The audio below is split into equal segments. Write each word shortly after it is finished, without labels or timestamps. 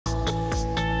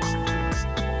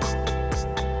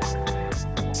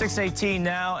6:18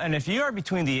 now, and if you are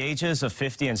between the ages of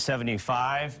 50 and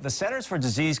 75, the Centers for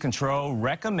Disease Control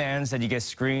recommends that you get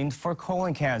screened for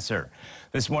colon cancer.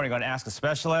 This morning on Ask a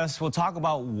Specialist, we'll talk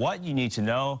about what you need to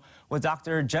know with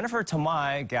Dr. Jennifer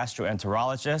Tamai,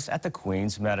 gastroenterologist at the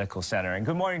Queens Medical Center. And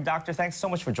good morning, doctor. Thanks so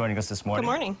much for joining us this morning.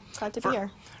 Good morning. Glad to be here.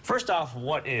 First off,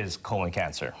 what is colon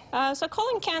cancer? So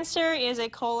colon cancer is a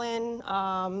colon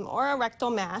or a rectal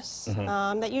mass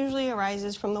that usually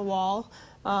arises from the wall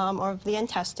or the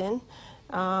intestine.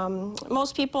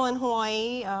 Most people in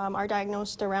Hawaii are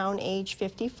diagnosed around age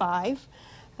 55.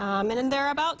 And there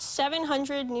are about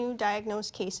 700 new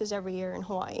diagnosed cases every year in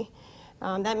Hawaii.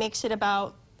 That makes it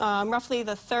about roughly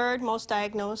the third most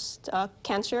diagnosed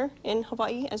cancer in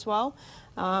Hawaii as well.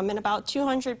 And about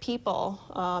 200 people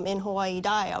in Hawaii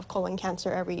die of colon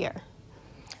cancer every year.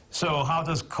 So how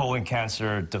does colon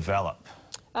cancer develop?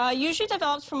 Usually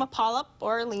develops from a polyp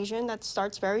or a lesion that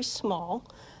starts very small.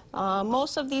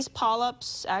 Most of these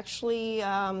polyps actually,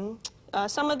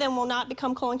 some of them will not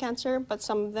become colon cancer, but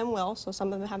some of them will. So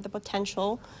some of them have the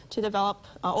potential to develop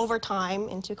over time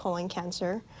into colon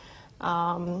cancer.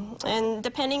 And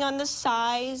depending on the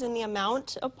size and the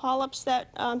amount of polyps that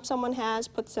someone has,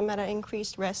 puts them at an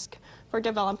increased risk for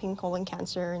developing colon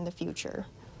cancer in the future.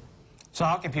 So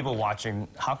how can people watching,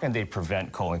 how can they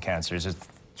prevent colon cancer? Is it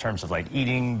in terms of like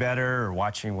eating better or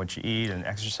watching what you eat and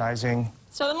exercising?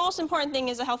 So the most important thing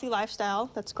is a healthy lifestyle.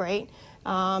 That's great.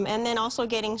 And then also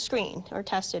getting screened or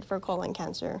tested for colon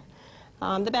cancer.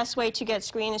 The best way to get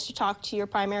screened is to talk to your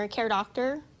primary care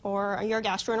doctor or your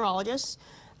gastroenterologist.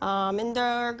 And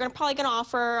they're probably going to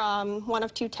offer one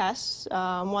of two tests.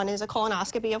 One is a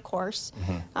colonoscopy, of course,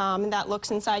 and that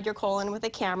looks inside your colon with a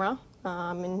camera.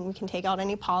 And we can take out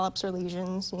any polyps or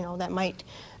lesions, you know, that might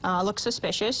look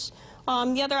suspicious.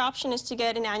 The other option is to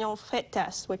get an annual FIT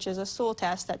test, which is a stool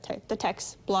test that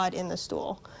detects blood in the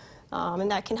stool. And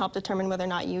that can help determine whether or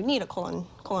not you need a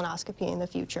colonoscopy in the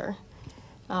future.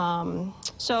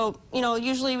 So, you know,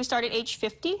 usually we start at age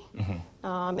 50.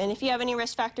 And if you have any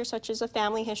risk factors such as a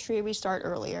family history, we start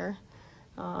earlier.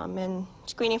 And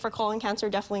screening for colon cancer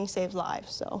definitely saves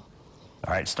lives. So. All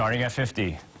right, starting at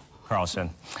 50. Carlson.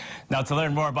 Now, to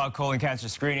learn more about colon cancer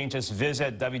screening, just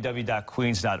visit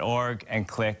www.queens.org and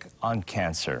click on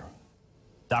cancer.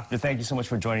 Doctor, thank you so much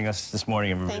for joining us this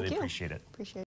morning, and we really appreciate it. Appreciate it.